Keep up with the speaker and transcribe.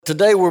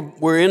Today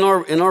we're in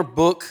our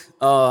book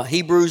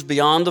Hebrews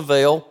Beyond the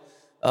Veil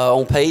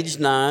on page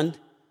 9,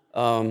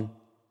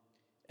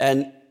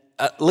 and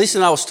Lisa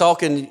and I was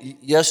talking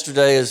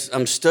yesterday as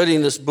I'm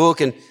studying this book,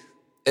 and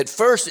at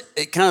first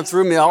it kind of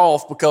threw me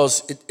off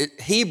because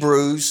it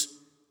Hebrews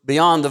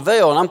Beyond the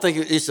Veil, and I'm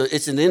thinking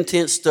it's an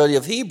intense study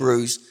of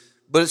Hebrews,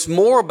 but it's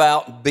more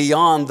about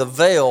beyond the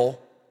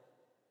veil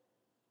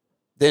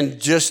than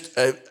just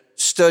a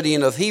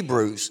studying of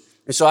Hebrews,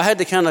 and so I had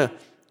to kind of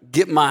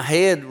get my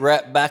head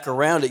wrapped back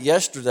around it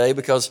yesterday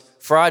because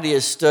Friday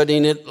is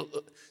studying it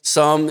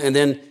some, and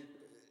then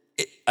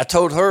I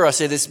told her, I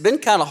said, it's been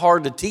kind of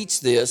hard to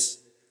teach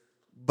this,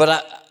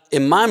 but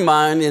in my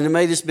mind, and it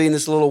may just be in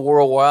this little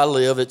world where I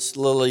live, it's a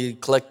little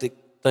eclectic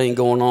thing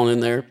going on in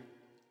there.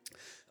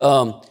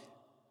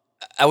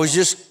 I was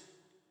just,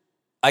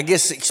 I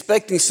guess,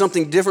 expecting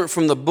something different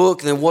from the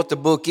book than what the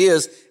book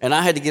is, and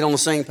I had to get on the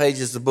same page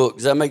as the book.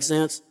 Does that make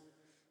sense?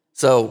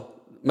 So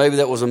maybe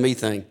that was a me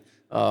thing.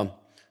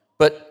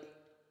 But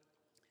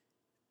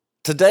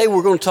today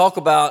we're going to talk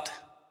about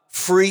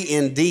free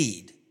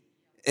indeed.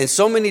 And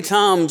so many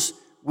times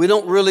we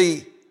don't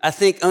really, I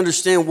think,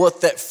 understand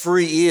what that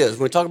free is.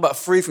 When we talk about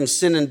free from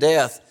sin and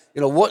death,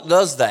 what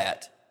does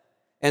that?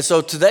 And so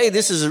today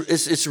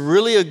it's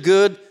really a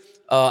good,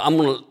 I'm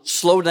going to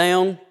slow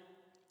down,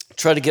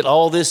 try to get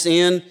all this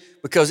in,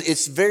 because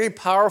it's very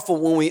powerful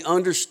when we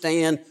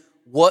understand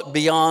what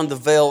beyond the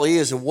veil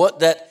is and what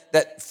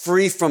that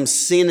free from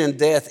sin and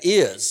death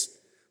is.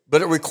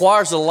 But it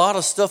requires a lot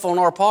of stuff on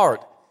our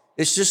part.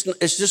 It's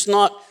just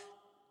not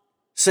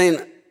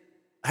saying,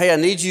 hey, I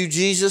need you,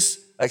 Jesus.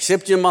 I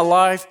accept you in my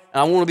life,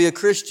 and I want to be a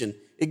Christian.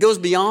 It goes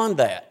beyond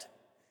that.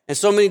 And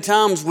so many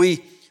times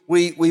we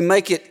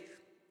make it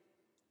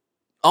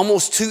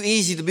almost too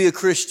easy to be a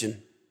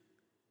Christian.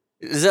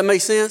 Does that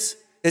make sense?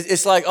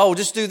 It's like, oh,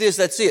 just do this,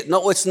 that's it.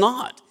 No, it's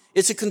not.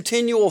 It's a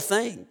continual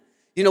thing.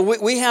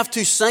 We have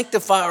to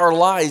sanctify our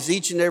lives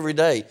each and every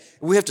day.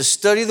 We have to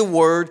study the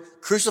Word,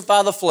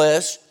 crucify the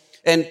flesh,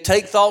 and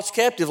take thoughts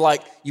captive.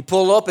 Like you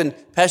pull up and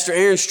Pastor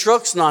Aaron's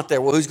truck's not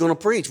there. Well, who's going to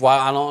preach? Why?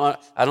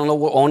 I don't know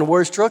where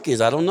his truck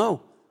is. I don't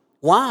know.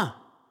 Why?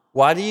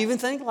 Why do you even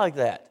think like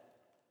that?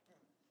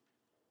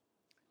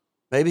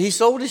 Maybe he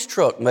sold his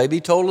truck. Maybe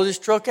he totaled his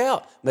truck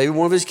out. Maybe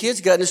one of his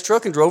kids got in his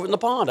truck and drove it in the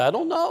pond. I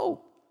don't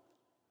know.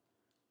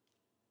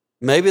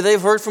 Maybe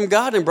they've heard from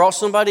God and brought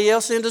somebody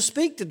else in to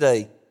speak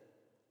today.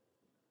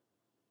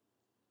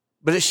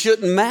 But it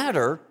shouldn't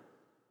matter.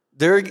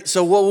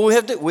 So what we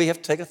have to do, we have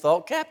to take a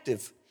thought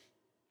captive.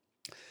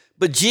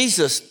 But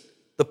Jesus,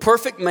 the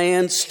perfect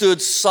man,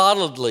 stood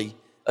solidly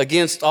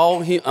against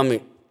all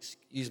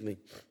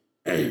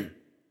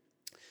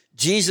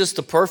Jesus,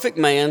 the perfect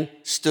man,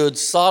 stood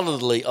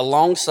solidly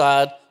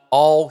alongside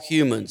all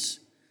humans.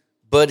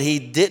 But he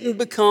didn't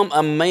become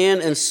a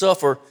man and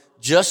suffer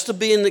just to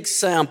be an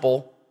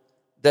example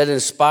that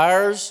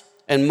inspires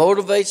and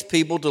motivates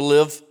people to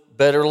live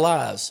better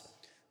lives.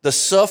 The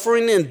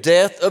suffering and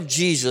death of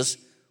Jesus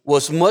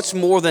was much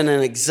more than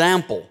an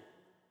example.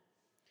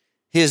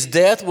 His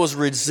death was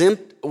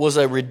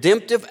a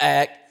redemptive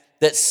act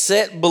that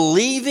set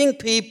believing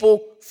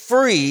people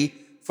free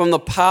from the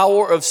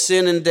power of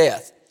sin and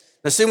death.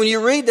 Now see, when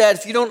you read that,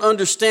 if you don't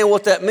understand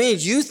what that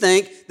means, you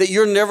think that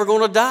you're never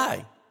going to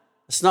die.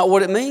 That's not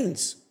what it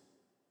means.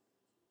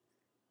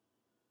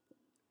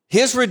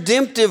 His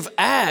redemptive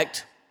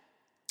act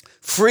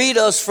freed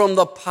us from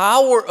the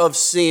power of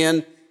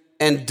sin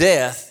and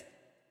death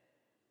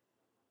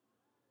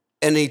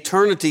and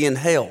eternity in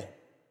hell.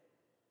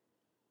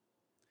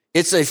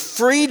 It's a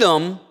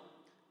freedom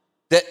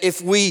that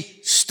if we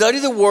study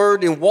the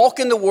Word and walk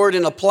in the Word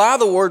and apply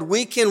the Word,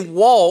 we can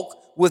walk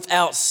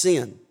without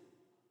sin.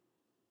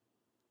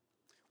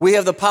 We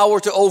have the power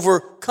to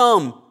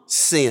overcome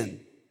sin.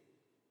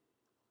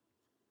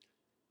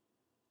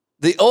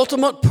 The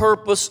ultimate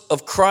purpose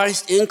of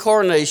Christ's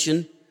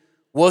incarnation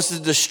was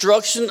the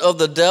destruction of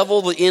the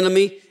devil, the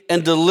enemy,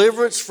 and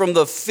deliverance from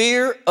the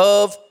fear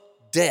of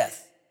death.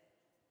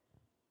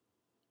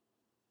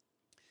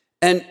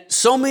 And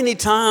so many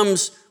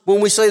times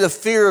when we say the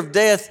fear of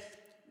death,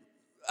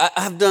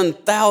 I've done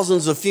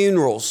thousands of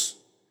funerals.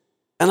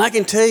 And I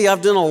can tell you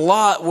I've done a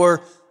lot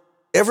where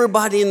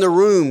everybody in the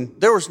room,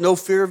 there was no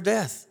fear of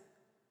death.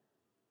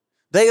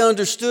 They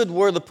understood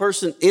where the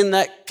person in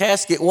that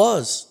casket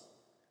was.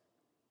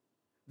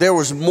 There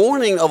was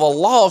mourning of a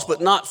loss,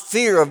 but not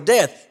fear of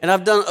death. And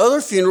I've done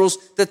other funerals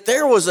that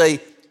there was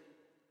a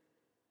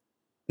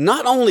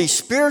not only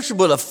spiritual,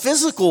 but a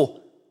physical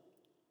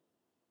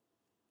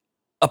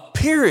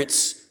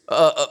appearance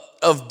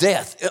of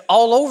death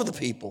all over the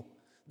people.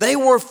 They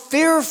were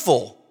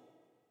fearful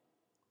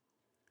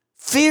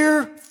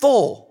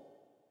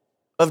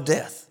of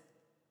death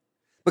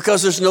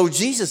because there's no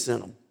Jesus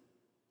in them.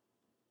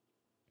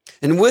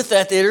 And with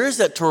that, there is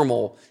that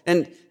turmoil.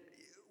 And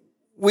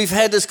we've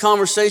had this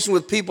conversation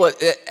with people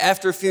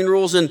after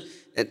funerals and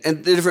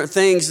different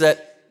things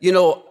that,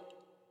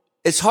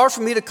 it's hard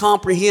for me to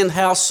comprehend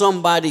how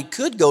somebody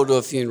could go to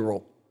a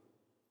funeral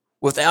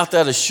without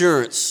that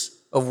assurance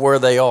of where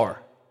they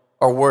are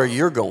or where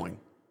you're going.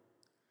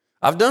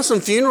 I've done some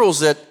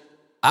funerals that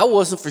I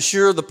wasn't for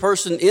sure the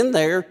person in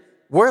there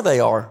where they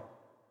are.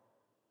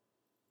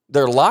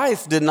 Their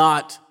life did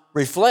not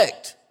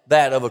reflect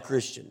that of a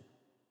Christian.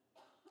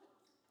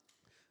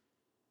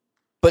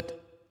 But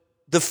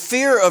the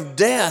fear of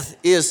death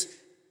is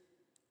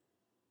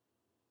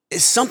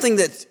something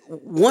that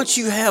once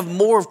you have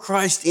more of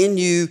Christ in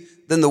you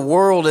than the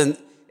world and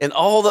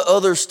all the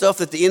other stuff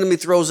that the enemy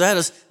throws at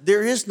us,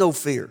 there is no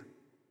fear.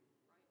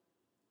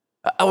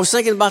 I was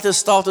thinking about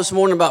this thought this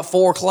morning about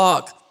 4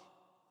 o'clock,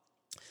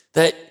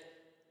 that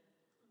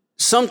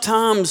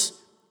sometimes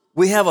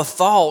we have a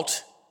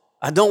thought,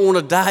 I don't want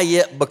to die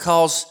yet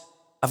because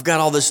I've got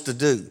all this to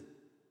do.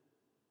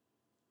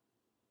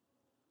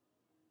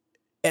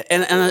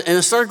 And I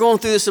started going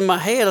through this in my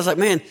head. I was like,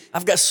 man,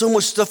 I've got so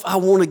much stuff I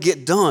want to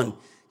get done.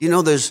 You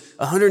know, there's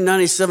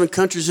 197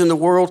 countries in the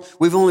world.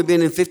 We've only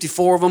been in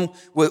 54 of them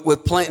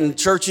with planting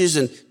churches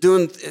and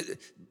doing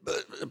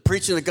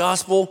preaching the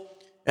gospel.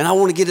 And I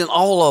want to get in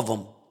all of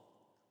them.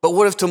 But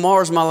what if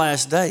tomorrow's my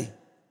last day?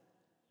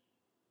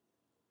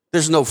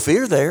 There's no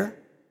fear there.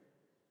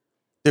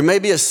 There may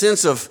be a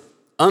sense of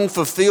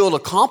unfulfilled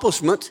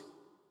accomplishment.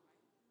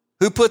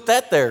 Who put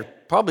that there?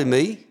 Probably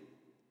me.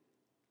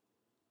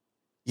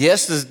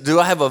 Yes, do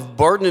I have a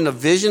burden and a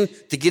vision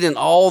to get in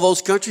all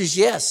those countries?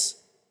 Yes.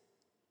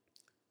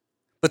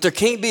 But there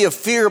can't be a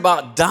fear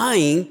about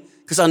dying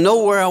because I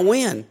know where I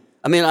win.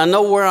 I mean, I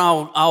know where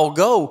I'll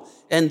go.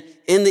 And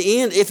in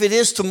the end, if it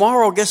is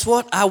tomorrow, guess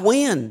what? I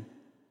win.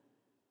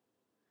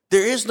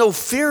 There is no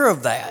fear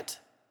of that.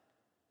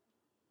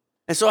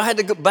 And so I had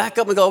to go back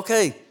up and go,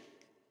 okay,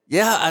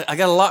 yeah, I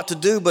got a lot to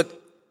do,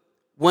 but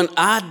when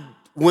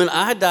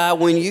I die,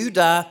 when you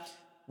die,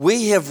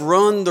 we have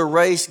run the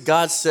race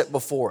God set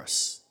before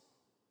us.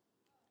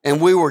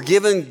 And we were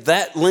given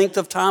that length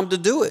of time to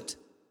do it.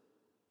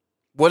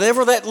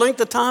 Whatever that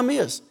length of time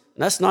is.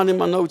 And that's not in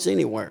my notes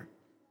anywhere.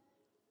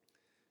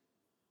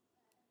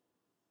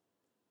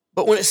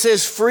 But when it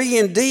says free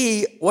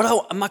indeed,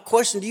 my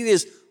question to you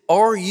is,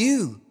 are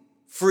you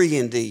free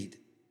indeed?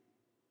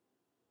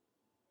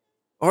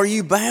 Are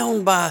you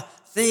bound by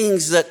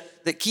things that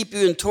keep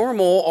you in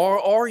turmoil, or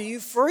are you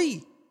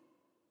free?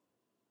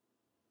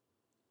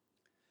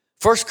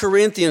 1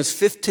 Corinthians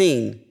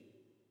 15,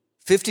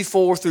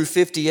 54 through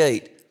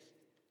 58.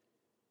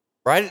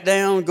 Write it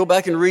down, go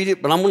back and read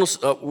it. But I'm going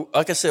to,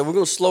 like I said, we're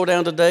going to slow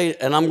down today,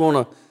 and I'm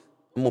going to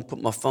put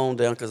my phone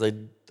down because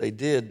they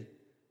did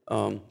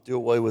do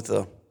away with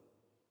the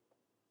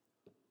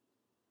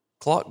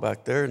clock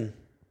back there, and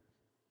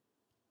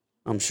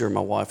I'm sure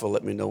my wife will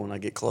let me know when I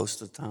get close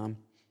to the time.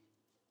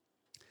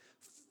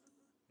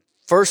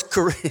 1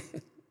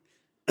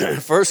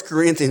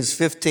 Corinthians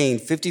 15,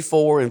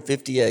 54 and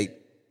 58.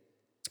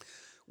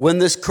 When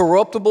this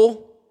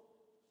corruptible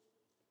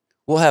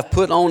will have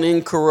put on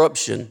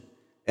incorruption,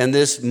 and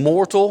this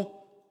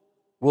mortal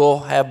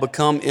will have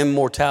become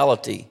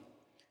immortality,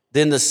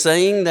 then the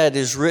saying that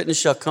is written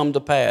shall come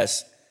to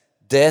pass.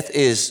 Death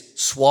is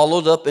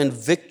swallowed up in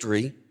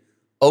victory.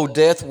 O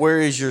death, where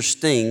is your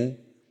sting?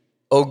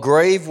 O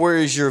grave, where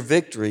is your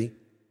victory?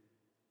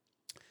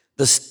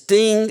 The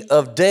sting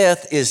of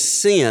death is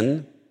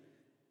sin,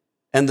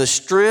 and the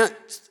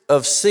strength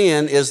of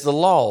sin is the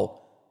law.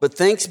 But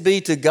thanks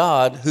be to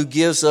God who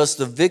gives us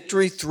the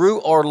victory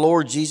through our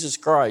Lord Jesus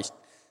Christ.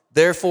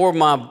 Therefore,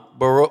 my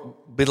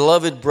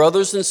beloved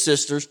brothers and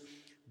sisters,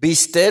 be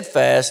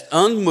steadfast,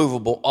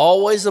 unmovable,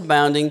 always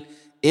abounding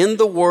in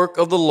the work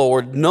of the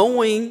Lord,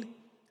 knowing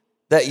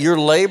that your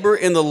labor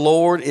in the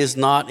Lord is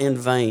not in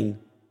vain.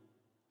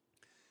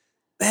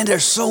 Man,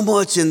 there's so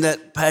much in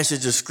that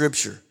passage of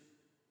Scripture.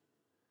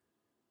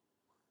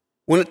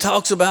 When it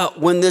talks about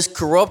when this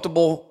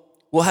corruptible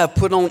will have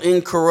put on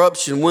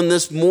incorruption, when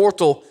this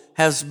mortal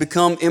has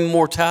become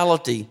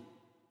immortality.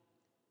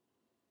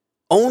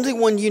 Only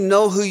when you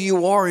know who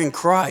you are in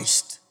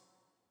Christ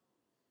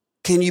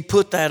can you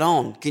put that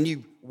on. Can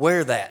you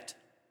wear that?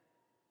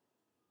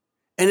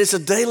 And it's a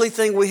daily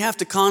thing we have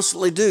to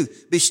constantly do.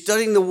 Be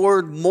studying the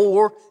Word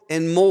more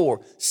and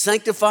more.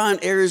 Sanctifying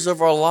areas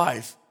of our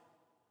life.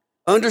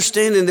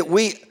 Understanding that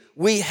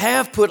we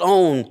have put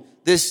on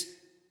this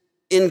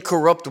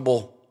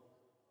incorruptible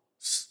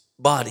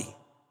body.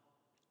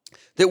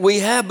 That we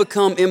have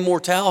become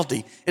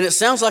immortality. And it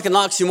sounds like an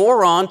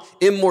oxymoron.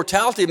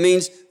 Immortality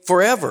means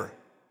forever.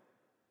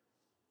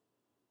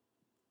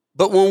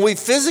 But when we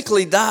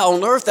physically die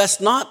on earth,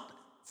 that's not,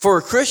 for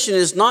a Christian,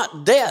 is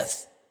not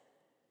death.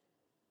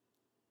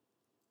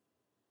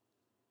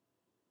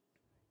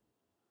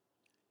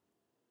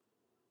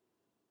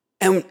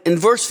 And in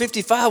verse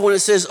 55, when it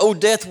says, "O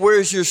death, where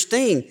is your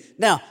sting?"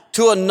 Now,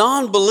 to a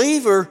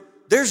non-believer,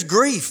 there's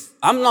grief.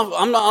 I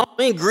don't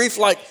mean grief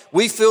like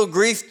we feel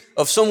grief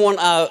of someone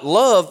I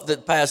love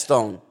that passed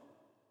on.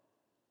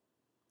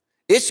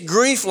 It's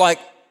grief like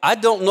I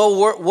don't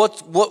know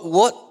what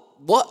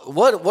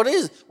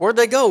is, where'd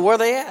they go? Where are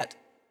they at?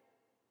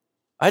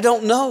 I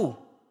don't know.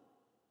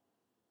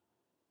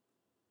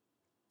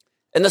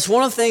 And that's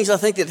one of the things I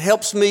think that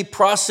helps me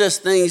process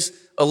things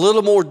a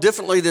little more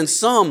differently than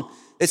some,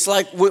 It's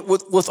like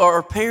with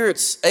our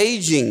parents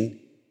aging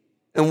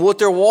and what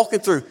they're walking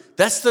through.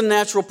 That's the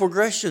natural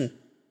progression.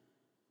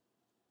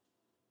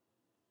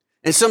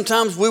 And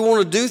sometimes we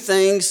want to do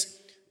things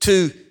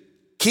to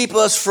keep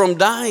us from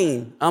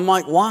dying. I'm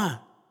like, why?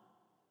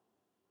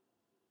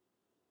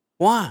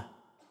 Why?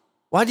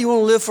 Why do you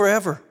want to live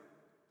forever?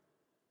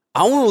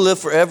 I want to live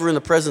forever in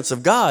the presence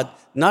of God,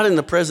 not in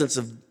the presence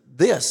of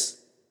this.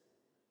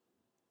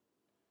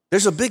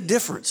 There's a big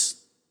difference.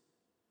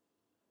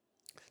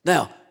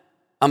 Now,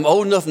 I'm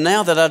old enough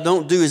now that I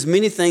don't do as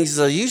many things as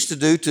I used to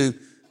do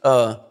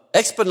to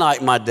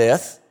expedite my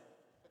death.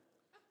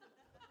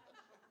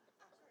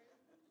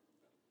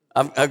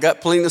 I've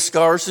got plenty of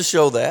scars to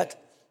show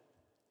that.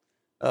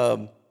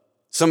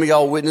 Some of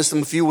y'all witnessed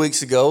them a few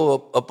weeks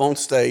ago up on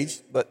stage,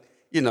 but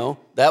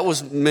that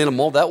was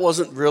minimal. That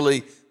wasn't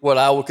really what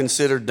I would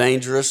consider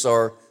dangerous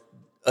or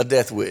a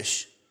death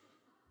wish.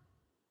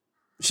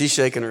 She's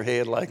shaking her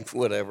head like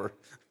whatever.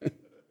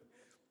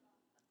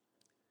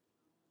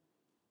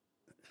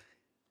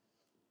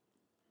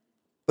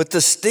 But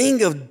the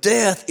sting of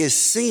death is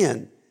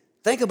sin.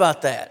 Think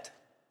about that.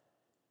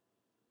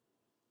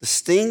 The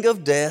sting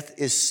of death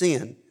is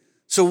sin.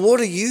 So what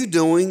are you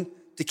doing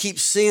to keep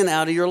sin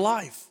out of your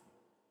life?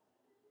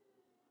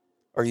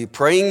 Are you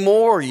praying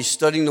more? Are you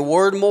studying the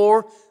Word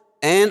more?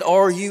 And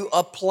are you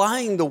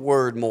applying the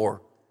Word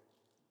more?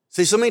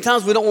 See, so many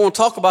times we don't want to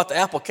talk about the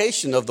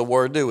application of the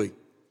Word, do we?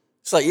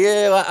 It's like,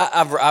 yeah,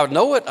 I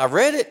know it. I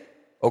read it.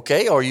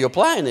 Okay, are you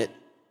applying it?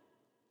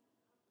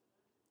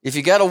 If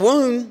you got a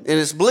wound and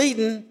it's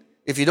bleeding,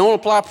 if you don't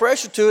apply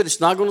pressure to it, it's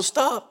not going to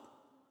stop.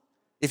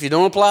 If you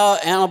don't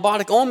apply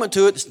antibiotic ointment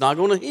to it, it's not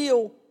going to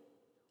heal.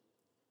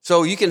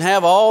 So you can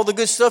have all the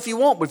good stuff you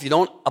want, but if you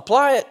don't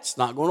apply it, it's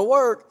not going to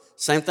work.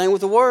 Same thing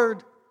with the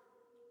Word.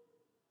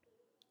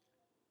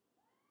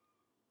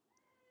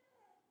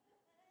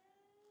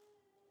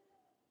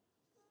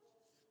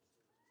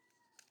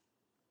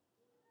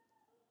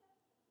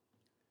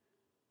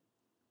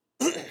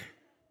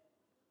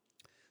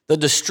 The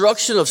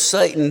destruction of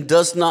Satan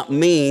does not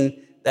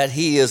mean that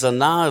he is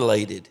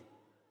annihilated,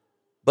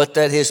 but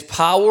that his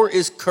power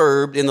is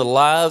curbed in the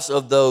lives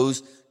of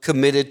those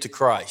committed to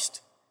Christ.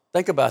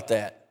 Think about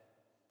that.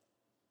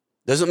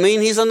 Doesn't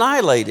mean he's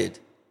annihilated,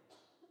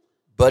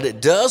 but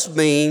it does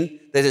mean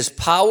that his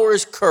power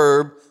is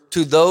curbed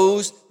to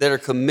those that are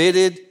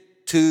committed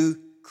to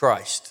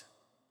Christ.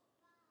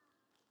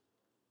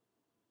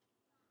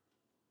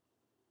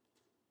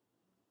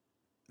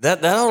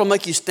 That ought to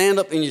make you stand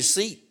up in your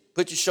seat.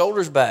 Put your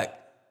shoulders back.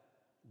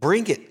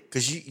 Bring it,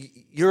 because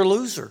you're a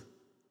loser.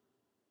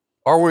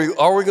 Are we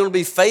going to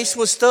be faced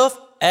with stuff?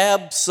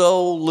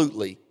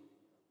 Absolutely.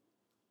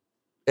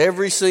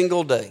 Every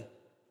single day.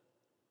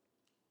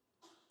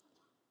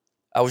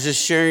 I was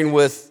just sharing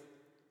with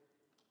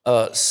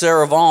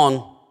Sarah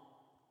Vaughn,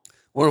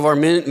 one of our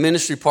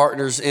ministry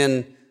partners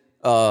in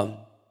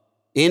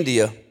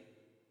India,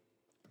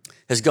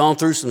 has gone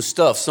through some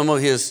stuff. Some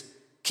of his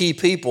key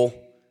people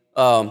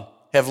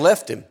have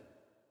left him.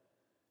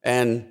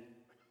 And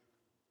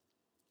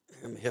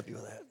let me help you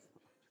with that.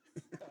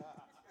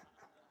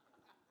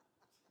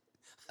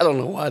 I don't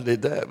know why I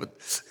did that,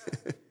 but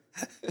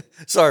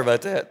sorry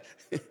about that.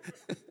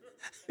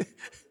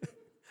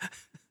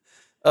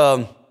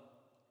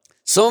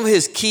 Some of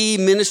his key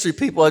ministry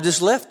people, I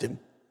just left him.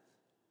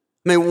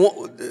 I mean,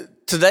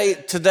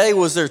 today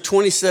was their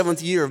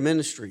 27th year of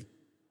ministry.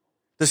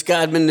 This guy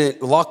had been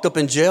locked up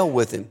in jail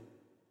with him.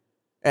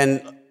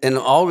 And in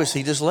August,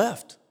 he just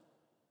left.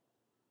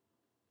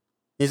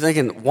 You're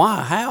thinking,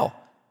 why? How?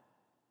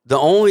 The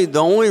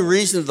only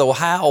reason, though,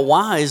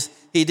 why is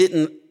he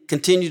didn't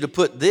continue to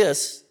put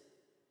this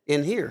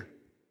in here.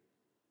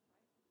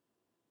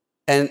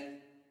 And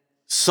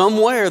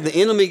somewhere the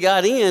enemy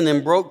got in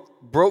and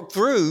broke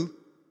through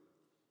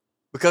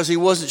because he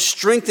wasn't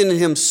strengthening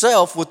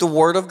himself with the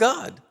Word of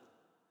God.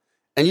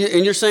 And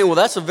you're saying, well,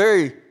 that's a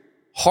very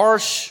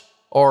harsh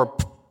or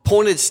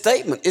pointed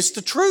statement. It's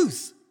the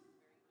truth.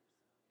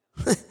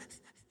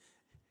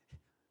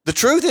 The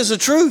truth is the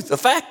truth. A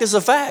fact is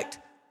a fact.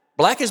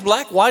 Black is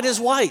black, white is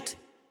white.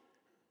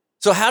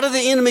 So how did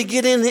the enemy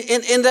get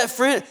in that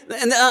friend?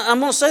 And I'm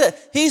going to say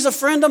that. He's a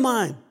friend of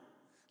mine.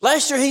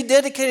 Last year, he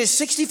dedicated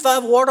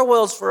 65 water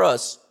wells for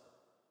us.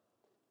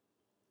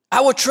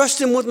 I would trust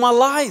him with my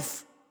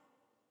life.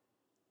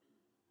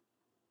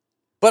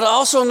 But I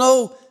also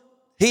know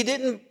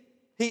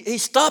he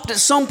stopped at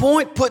some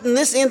point putting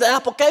this into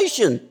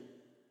application.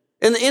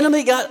 And the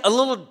enemy got a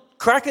little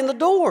crack in the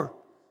door.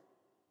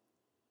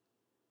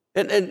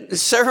 And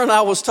Sarah and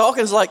I was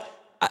talking, it's like,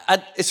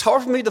 it's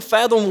hard for me to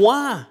fathom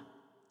why.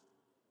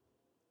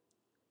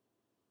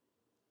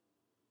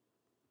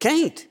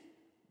 Can't.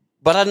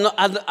 But I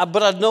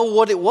know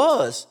what it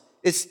was.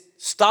 It's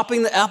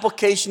stopping the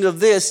application of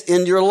this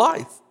in your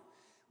life.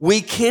 We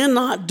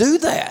cannot do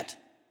that.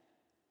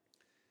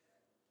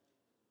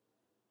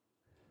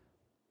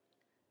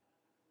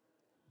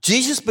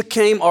 Jesus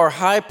became our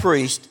high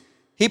priest.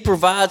 He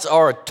provides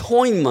our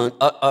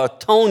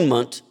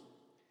atonement.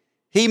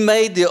 He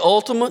made the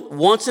ultimate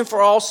once and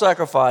for all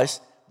sacrifice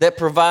that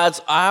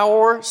provides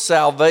our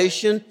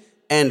salvation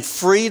and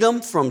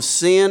freedom from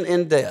sin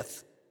and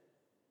death.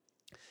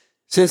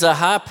 Since a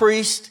high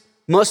priest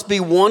must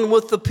be one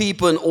with the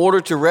people in order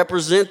to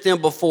represent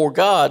them before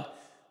God,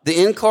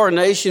 the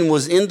incarnation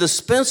was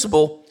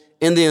indispensable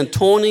in the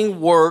atoning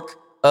work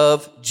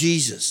of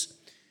Jesus.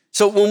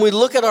 So when we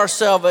look at our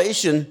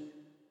salvation,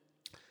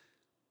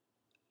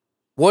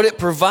 what it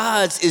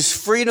provides is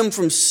freedom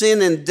from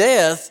sin and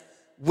death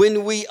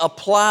when we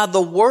apply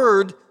the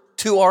word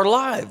to our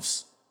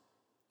lives.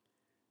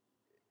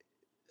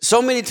 So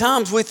many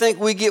times we think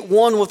we get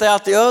one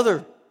without the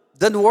other.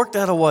 Doesn't work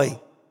that way.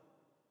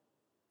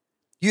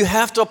 You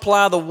have to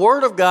apply the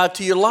word of God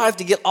to your life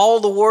to get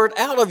all the word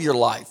out of your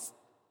life.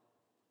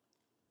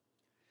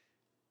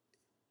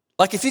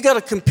 Like if you got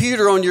a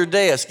computer on your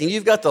desk and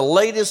you've got the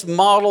latest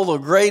model, the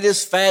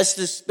greatest,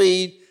 fastest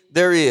speed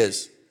there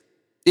is.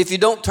 If you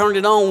don't turn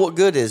it on, what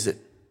good is it?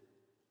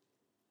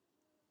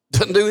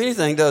 Doesn't do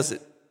anything, does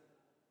it?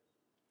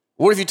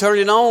 What if you turn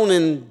it on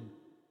and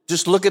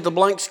just look at the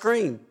blank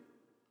screen?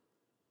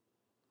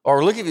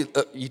 Or look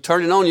at you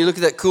turn it on, you look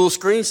at that cool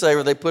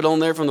screensaver they put on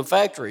there from the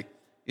factory.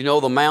 You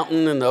know, the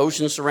mountain and the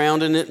ocean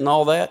surrounding it and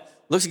all that.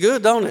 Looks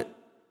good, don't it?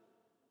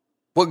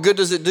 What good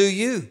does it do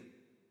you?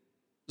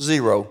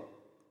 Zero.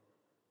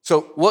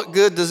 So what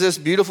good does this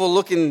beautiful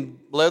looking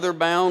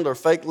leather-bound or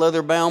fake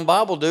leather-bound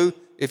Bible do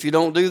if you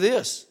don't do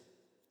this?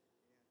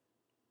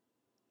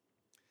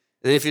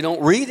 And if you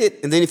don't read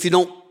it, and then if you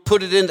don't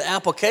put it into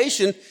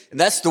application, and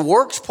that's the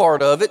works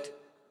part of it.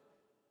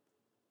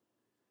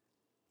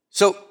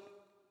 So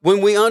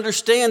when we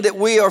understand that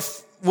we are,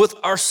 with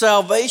our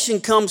salvation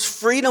comes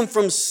freedom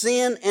from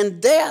sin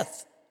and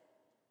death.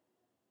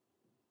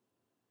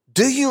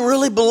 Do you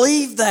really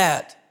believe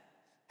that?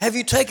 Have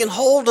you taken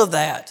hold of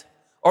that?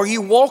 Are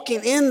you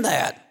walking in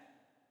that?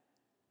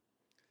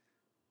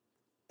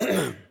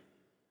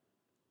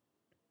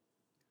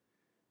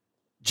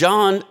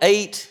 John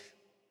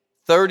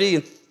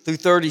 8:30 through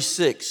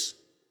 36.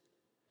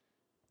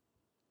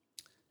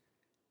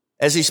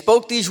 As he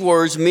spoke these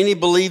words, many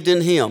believed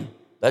in him.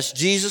 That's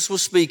Jesus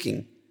was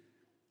speaking.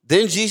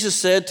 Then Jesus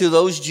said to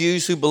those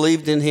Jews who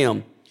believed in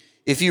him,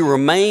 "If you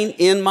remain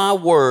in my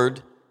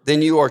word,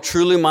 then you are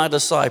truly my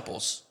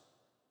disciples.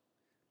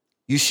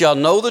 You shall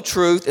know the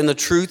truth, and the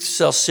truth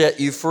shall set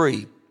you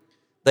free."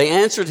 They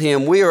answered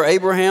him, "We are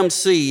Abraham's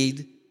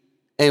seed,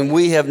 and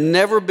we have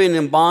never been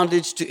in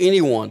bondage to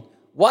anyone.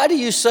 Why do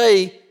you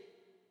say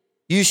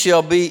you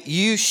shall be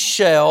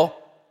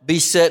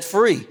set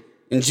free?"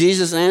 And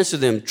Jesus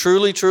answered them,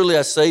 "Truly, truly,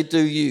 I say to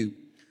you,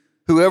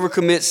 whoever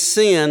commits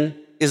sin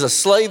is a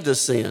slave to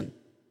sin.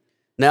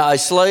 Now a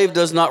slave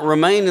does not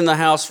remain in the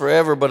house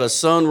forever, but a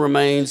son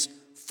remains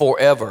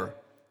forever.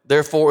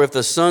 Therefore, if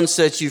the Son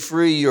sets you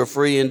free, you're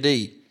free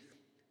indeed."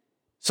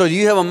 So do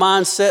you have a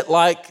mindset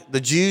like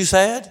the Jews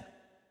had?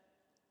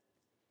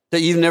 That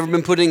you've never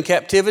been put in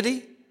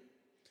captivity?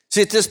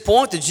 See, at this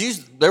point, the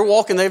Jews, they're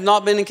walking, they've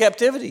not been in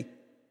captivity.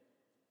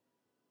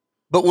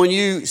 But when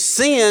you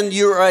sin,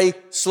 you're a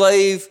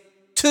slave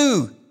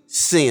to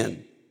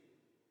sin.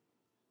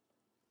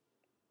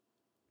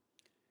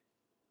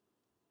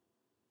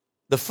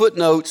 The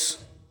footnotes,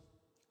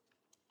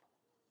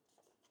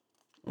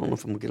 I don't know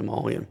if I'm going to get them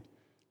all in.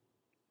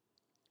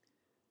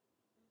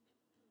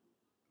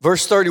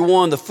 Verse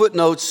 31, the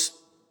footnotes,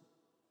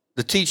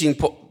 the teaching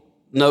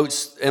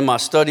notes in my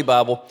study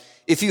Bible.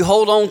 If you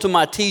hold on to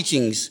my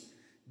teachings,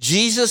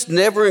 Jesus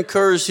never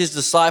encouraged his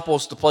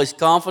disciples to place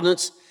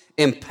confidence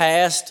in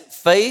past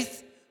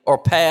faith or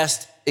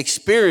past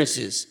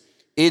experiences.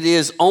 It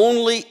is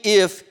only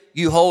if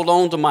you hold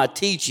on to my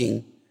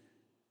teaching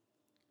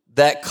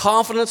that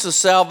confidence of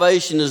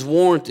salvation is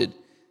warranted.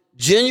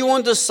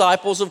 Genuine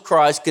disciples of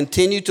Christ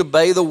continue to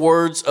obey the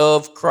words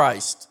of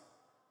Christ.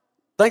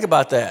 Think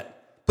about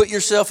that. Put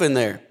yourself in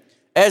there.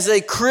 As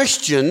a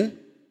Christian,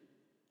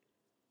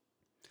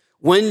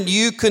 when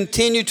you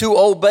continue to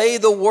obey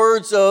the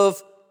words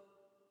of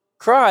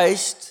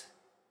Christ,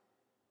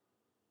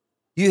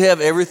 you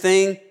have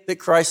everything that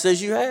Christ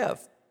says you have.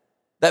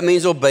 That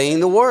means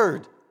obeying the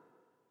word.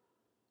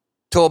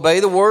 To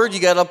obey the word, you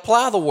got to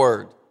apply the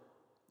word.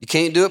 You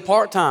can't do it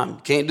part-time.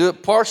 You can't do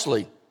it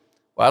partially.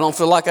 Well, I don't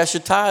feel like I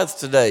should tithe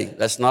today.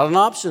 That's not an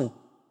option.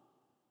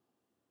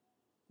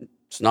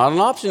 It's not an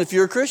option if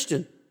you're a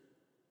Christian.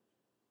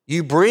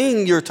 You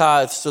bring your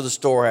tithes to the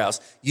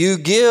storehouse. You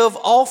give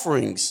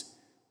offerings.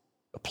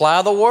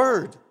 Apply the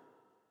word.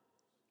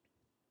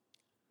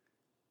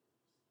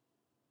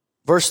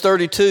 Verse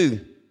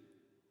 32.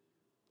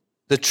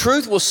 The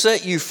truth will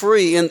set you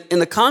free. In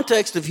the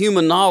context of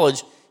human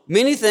knowledge,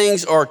 many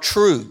things are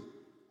true.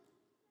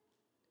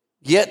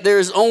 Yet there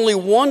is only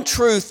one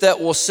truth that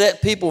will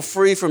set people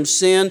free from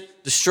sin,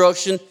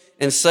 destruction,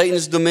 and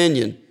Satan's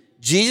dominion.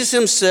 Jesus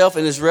himself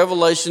and his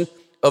revelation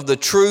of the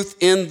truth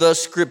in the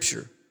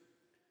Scripture.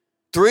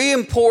 3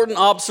 important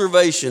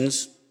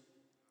observations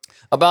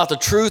about the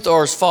truth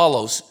are as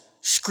follows.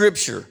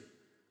 Scripture,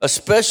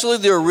 especially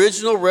the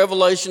original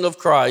revelation of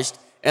Christ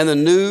and the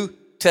New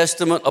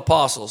Testament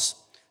apostles,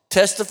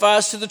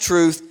 testifies to the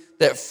truth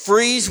that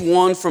frees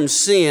one from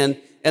sin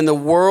and the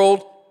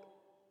world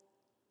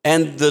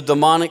and the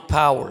demonic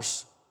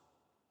powers.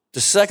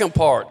 The second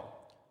part,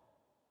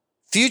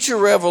 future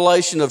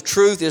revelation of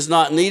truth is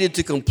not needed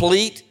to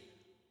complete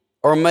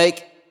or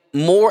make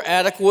more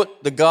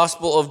adequate the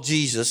gospel of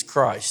Jesus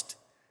Christ.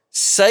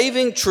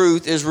 Saving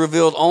truth is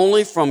revealed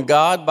only from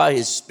God by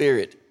His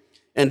Spirit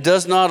and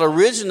does not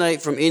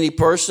originate from any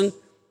person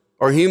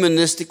or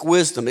humanistic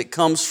wisdom. It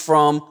comes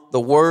from the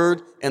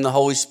Word and the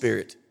Holy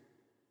Spirit.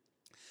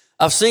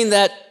 I've seen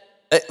that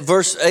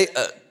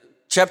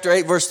chapter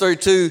 8, verse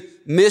 32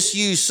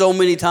 misused so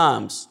many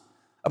times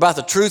about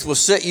the truth will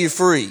set you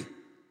free.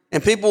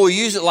 And people will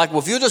use it like, well,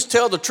 if you just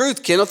tell the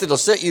truth, Kenneth, it'll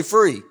set you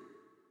free.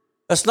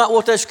 That's not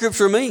what that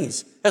scripture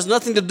means. It has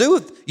nothing to do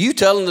with you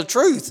telling the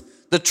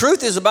truth. The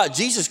truth is about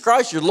Jesus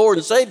Christ, your Lord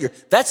and Savior.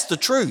 That's the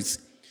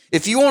truth.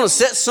 If you want to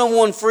set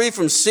someone free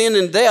from sin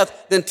and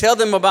death, then tell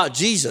them about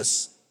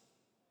Jesus.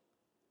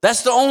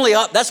 That's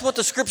what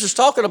the scripture's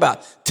talking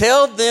about.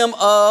 Tell them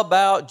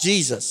about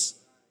Jesus.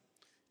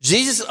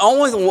 Jesus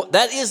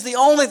that is the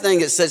only thing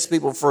that sets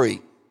people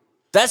free.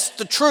 That's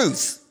the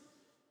truth.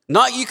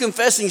 Not you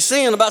confessing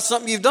sin about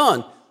something you've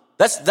done.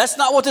 That's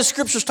not what this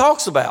scripture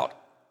talks about.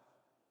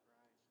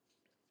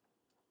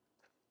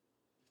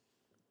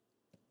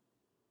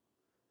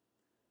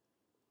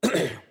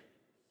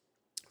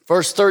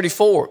 Verse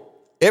 34,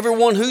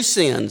 everyone who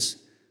sins,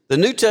 the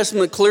New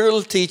Testament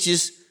clearly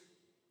teaches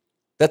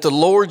that the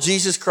Lord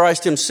Jesus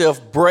Christ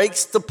Himself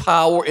breaks the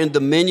power and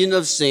dominion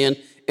of sin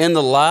in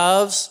the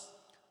lives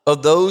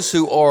of those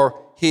who are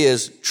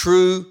His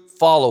true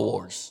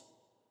followers.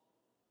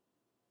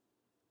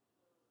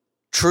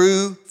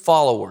 True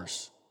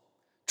followers.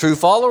 True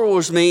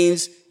followers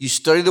means you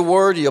study the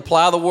Word, you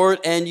apply the Word,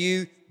 and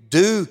you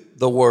do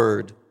the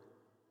Word.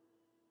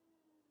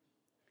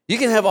 You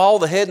can have all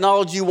the head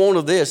knowledge you want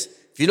of this.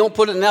 If you don't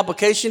put it in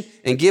application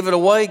and give it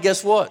away,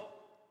 guess what?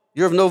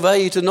 You're of no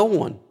value to no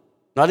one,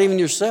 not even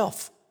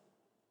yourself.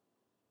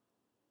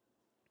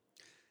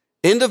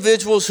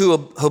 Individuals who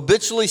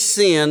habitually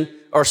sin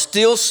are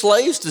still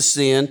slaves to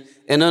sin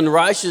and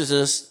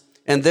unrighteousness,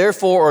 and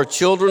therefore are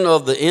children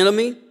of the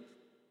enemy.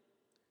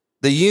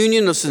 The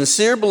union of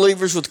sincere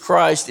believers with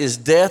Christ is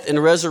death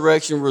and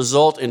resurrection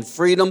result in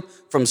freedom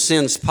from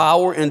sin's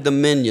power and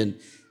dominion.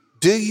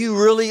 Do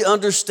you really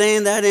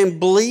understand that and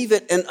believe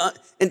it and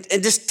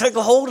just take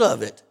a hold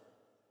of it?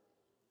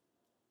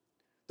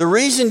 The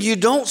reason you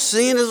don't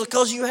sin is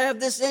because you have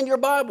this in your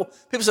Bible.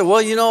 People say,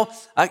 well, you know,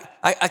 I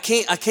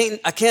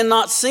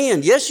cannot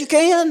sin. Yes, you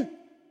can.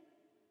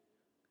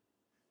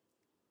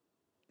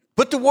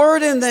 Put the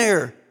Word in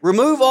there.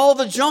 Remove all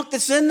the junk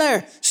that's in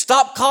there.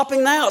 Stop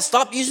copying out.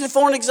 Stop using it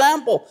for an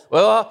example.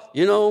 Well,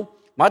 you know,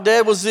 my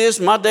dad was this,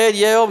 my dad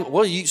yelled.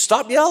 Well, you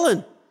stop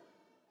yelling.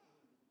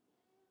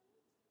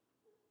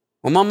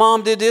 Well, my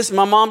mom did this,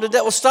 my mom did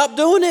that. Well, stop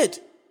doing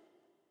it.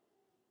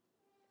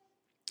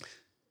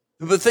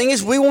 The thing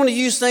is, we want to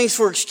use things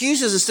for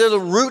excuses instead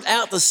of root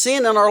out the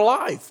sin in our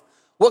life.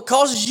 What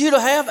causes you to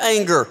have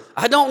anger?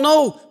 I don't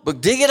know,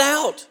 but dig it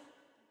out.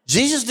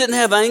 Jesus didn't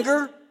have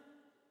anger.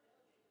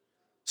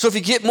 So if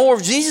you get more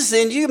of Jesus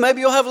in you,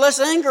 maybe you'll have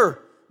less anger.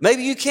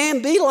 Maybe you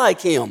can be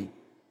like Him.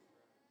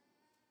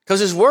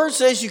 Because His Word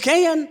says you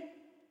can.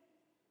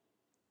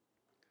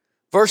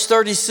 Verse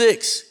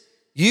 36,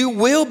 you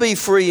will be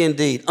free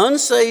indeed.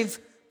 Unsaved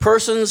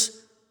persons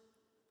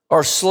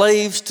are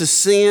slaves to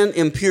sin,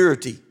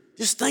 impurity.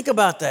 Just think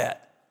about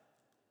that.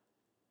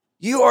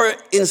 You are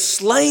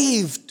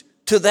enslaved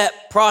to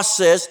that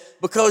process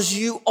because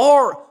you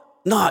are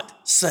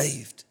not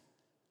saved.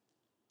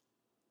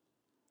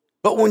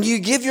 But when you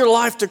give your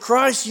life to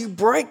Christ, you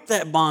break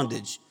that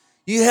bondage.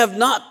 You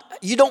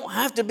don't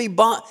have to be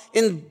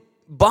in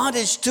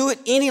bondage to it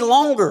any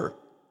longer.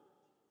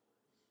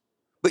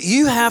 But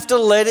you have to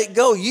let it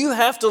go. You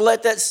have to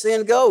let that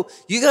sin go.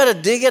 You got to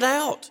dig it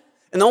out.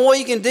 And the only way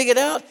you can dig it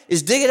out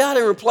is dig it out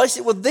and replace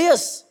it with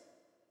this.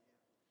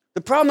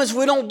 The problem is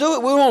we don't do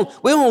it. We want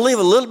to leave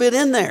a little bit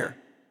in there.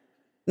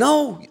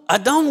 No, I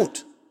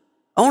don't.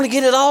 I want to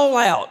get it all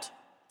out.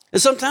 And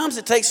sometimes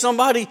it takes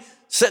somebody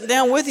sitting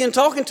down with you and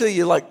talking to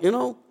you like, you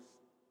know,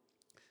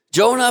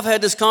 Joe and I have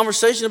had this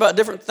conversation about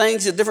different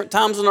things at different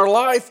times in our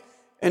life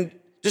and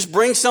just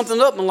bring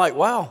something up and I'm like,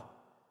 wow,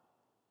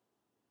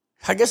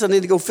 I guess I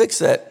need to go fix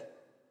that.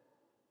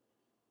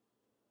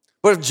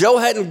 But if Joe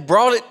hadn't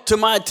brought it to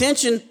my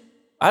attention,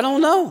 I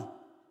don't know.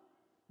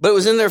 But it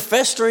was in there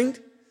festering.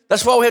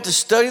 That's why we have to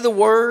study the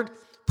Word,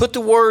 put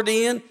the Word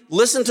in,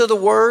 listen to the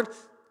Word.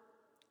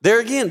 There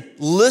again,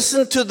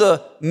 listen to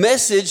the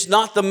message,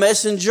 not the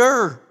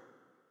messenger.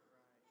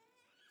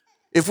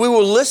 If we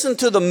will listen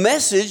to the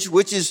message,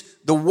 which is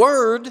the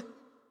Word,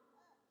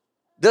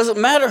 doesn't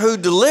matter who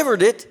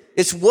delivered it,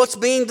 it's what's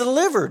being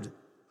delivered.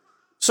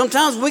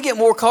 Sometimes we get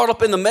more caught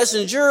up in the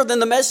messenger than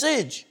the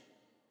message.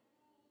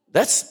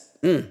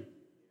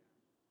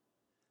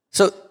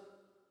 So,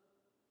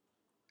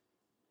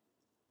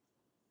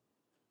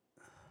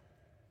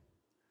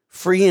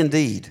 free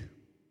indeed.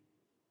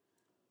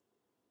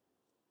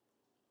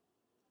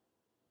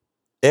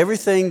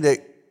 Everything that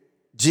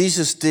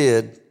Jesus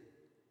did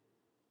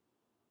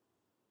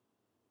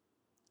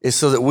is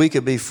so that we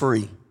could be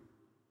free.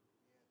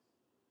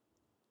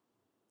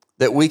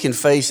 That we can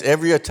face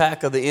every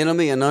attack of the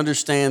enemy and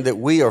understand that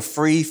we are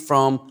free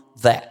from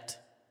that.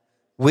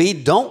 We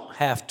don't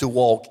have to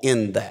walk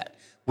in that.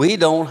 We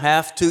don't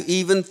have to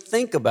even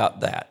think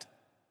about that.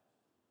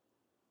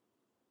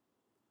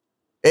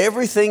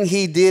 Everything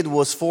he did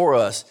was for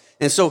us.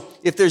 And so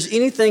if there's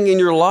anything in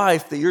your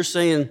life that you're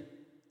saying,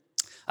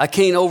 I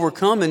can't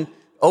overcome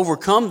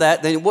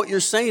that, then what you're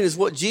saying is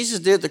what Jesus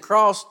did at the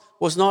cross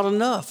was not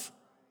enough.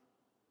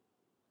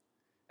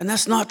 And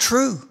that's not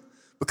true,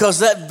 because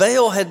that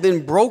veil had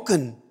been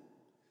broken.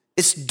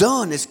 It's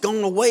done. It's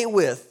gone away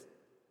with.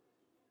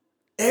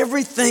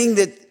 Everything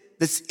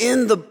that's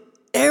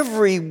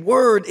every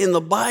word in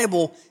the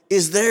Bible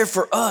is there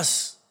for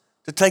us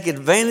to take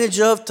advantage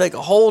of, take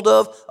a hold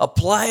of,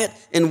 apply it,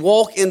 and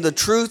walk in the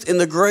truth, in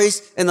the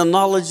grace, and the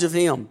knowledge of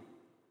him.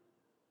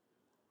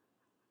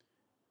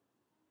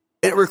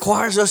 It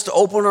requires us to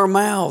open our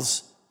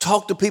mouths,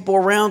 talk to people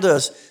around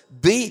us.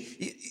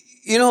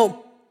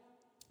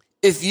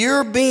 If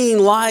you're being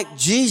like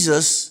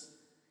Jesus,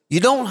 you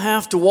don't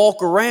have to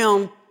walk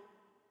around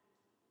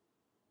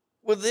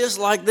with this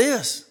like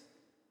this.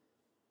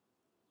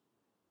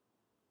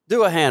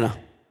 Do I, Hannah?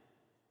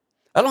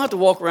 I don't have to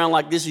walk around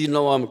like this,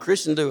 I'm a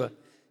Christian, do I?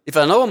 If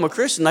I know I'm a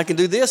Christian, I can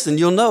do this and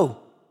you'll know.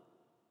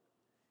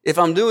 If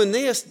I'm doing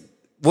this,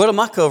 what am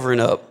I covering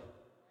up?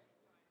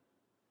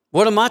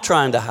 What am I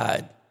trying to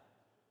hide?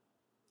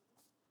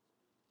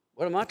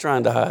 What am I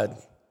trying to hide?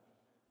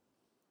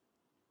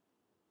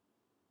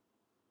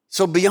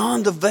 So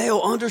beyond the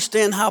veil,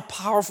 understand how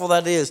powerful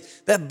that is.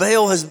 The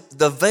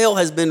veil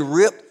has been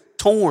ripped,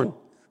 torn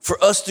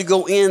for us to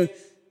go in,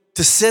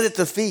 to sit at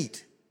the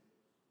feet,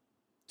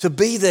 to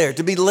be there,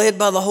 to be led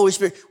by the Holy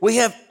Spirit. We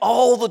have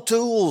all the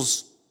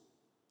tools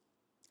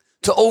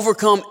to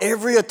overcome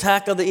every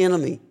attack of the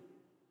enemy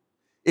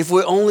if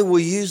we only will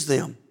use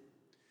them.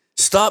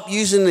 Stop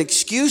using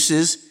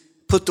excuses,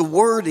 put the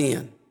word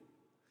in.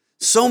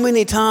 So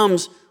many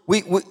times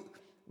we let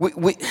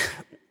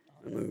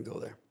me go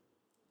there.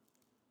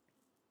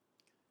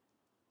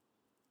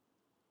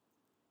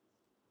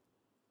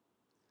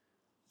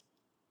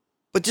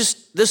 But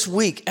just this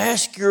week,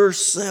 ask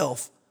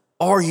yourself,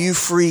 are you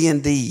free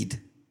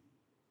indeed?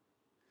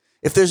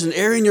 If there's an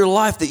area in your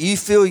life that you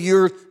feel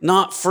you're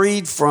not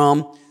freed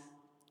from,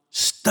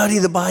 study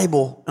the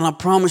Bible, and I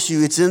promise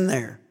you it's in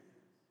there.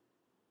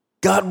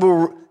 God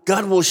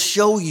will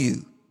show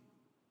you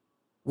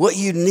what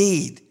you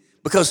need,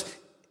 because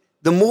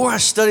the more I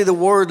study the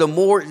Word, the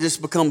more it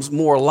just becomes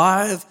more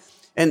alive,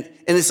 and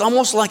it's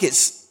almost like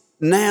it's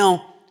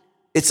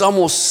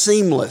almost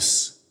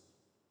seamless.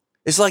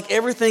 It's like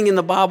everything in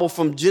the Bible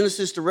from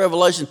Genesis to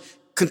Revelation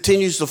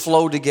continues to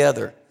flow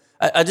together.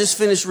 I just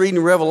finished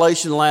reading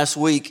Revelation last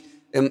week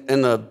in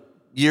the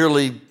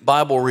yearly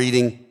Bible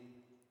reading,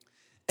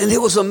 and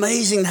it was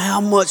amazing how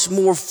much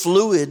more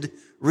fluid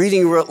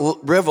reading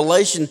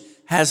Revelation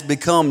has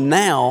become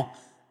now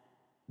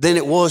than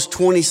it was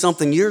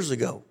 20-something years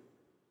ago.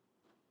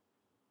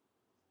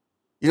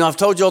 I've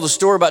told you all the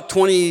story about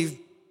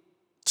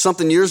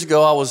 20-something years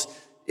ago. I was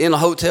in a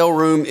hotel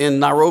room in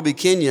Nairobi,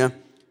 Kenya,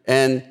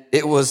 and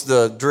it was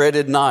the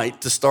dreaded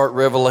night to start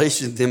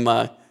Revelation in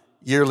my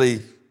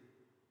yearly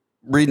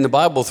reading the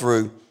Bible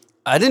through.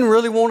 I didn't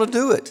really want to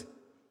do it.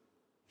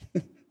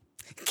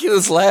 Kid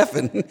was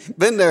laughing.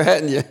 Been there,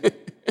 hadn't you?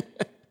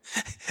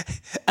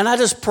 And I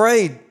just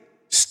prayed,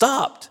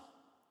 stopped,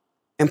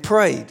 and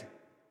prayed.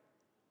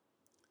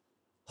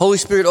 Holy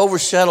Spirit,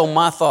 overshadow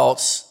my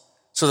thoughts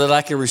so that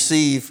I can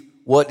receive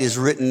what is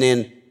written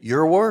in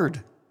your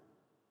word.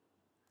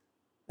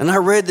 And I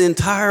read the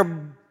entire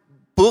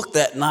book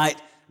that night.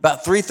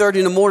 About 3:30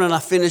 in the morning, I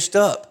finished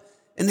up.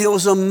 And it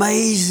was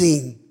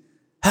amazing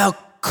how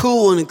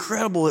cool and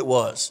incredible it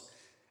was.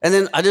 And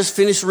then I just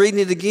finished reading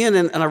it again,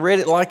 and I read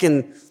it like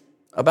in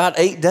about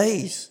 8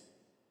 days.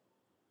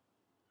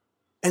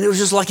 And it was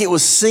just like it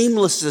was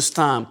seamless this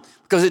time,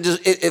 because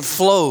it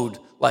flowed,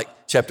 like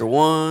chapter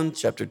 1,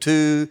 chapter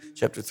 2,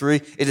 chapter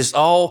 3. It is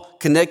all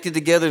connected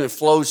together, and it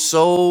flows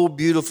so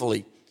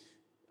beautifully.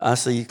 I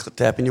see you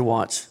tapping your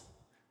watch.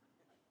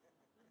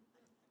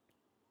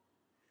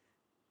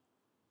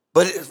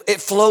 But it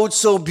flowed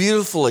so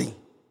beautifully.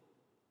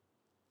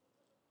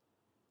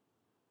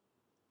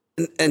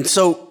 And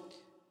so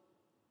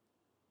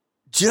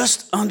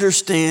just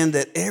understand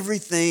that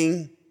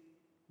everything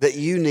that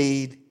you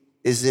need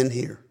is in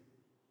here.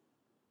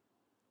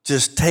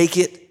 Just take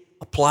it,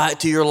 apply it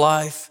to your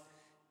life,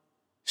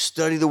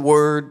 study the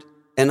word,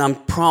 and I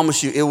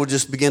promise you it will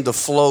just begin to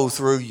flow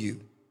through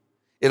you.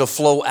 It'll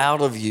flow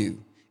out of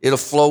you. It'll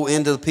flow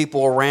into the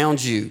people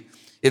around you.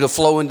 It'll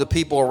flow into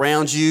people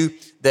around you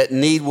that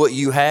need what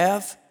you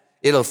have.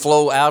 It'll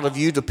flow out of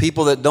you to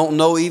people that don't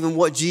know even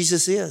what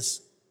Jesus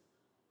is.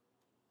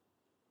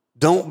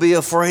 Don't be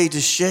afraid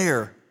to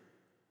share.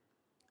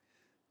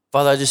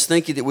 Father, I just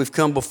thank you that we've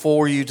come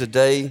before you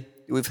today.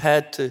 We've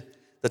had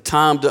the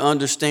time to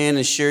understand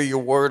and share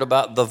your word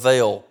about the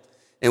veil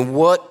and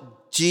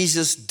what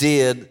Jesus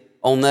did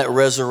on that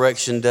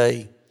resurrection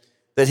day,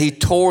 that he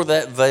tore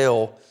that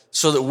veil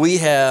so that we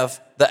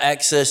have the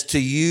access to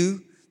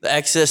you, the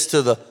access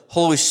to the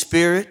Holy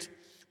Spirit,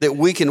 that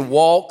we can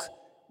walk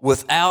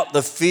without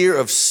the fear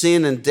of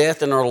sin and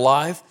death in our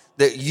life,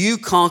 that you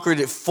conquered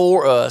it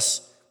for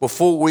us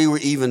before we were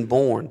even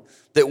born,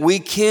 that we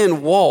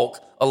can walk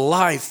a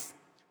life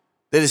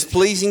that is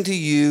pleasing to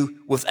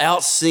you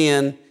without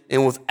sin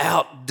and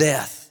without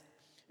death.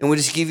 And we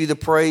just give you the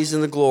praise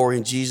and the glory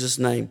in Jesus'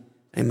 name.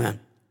 Amen.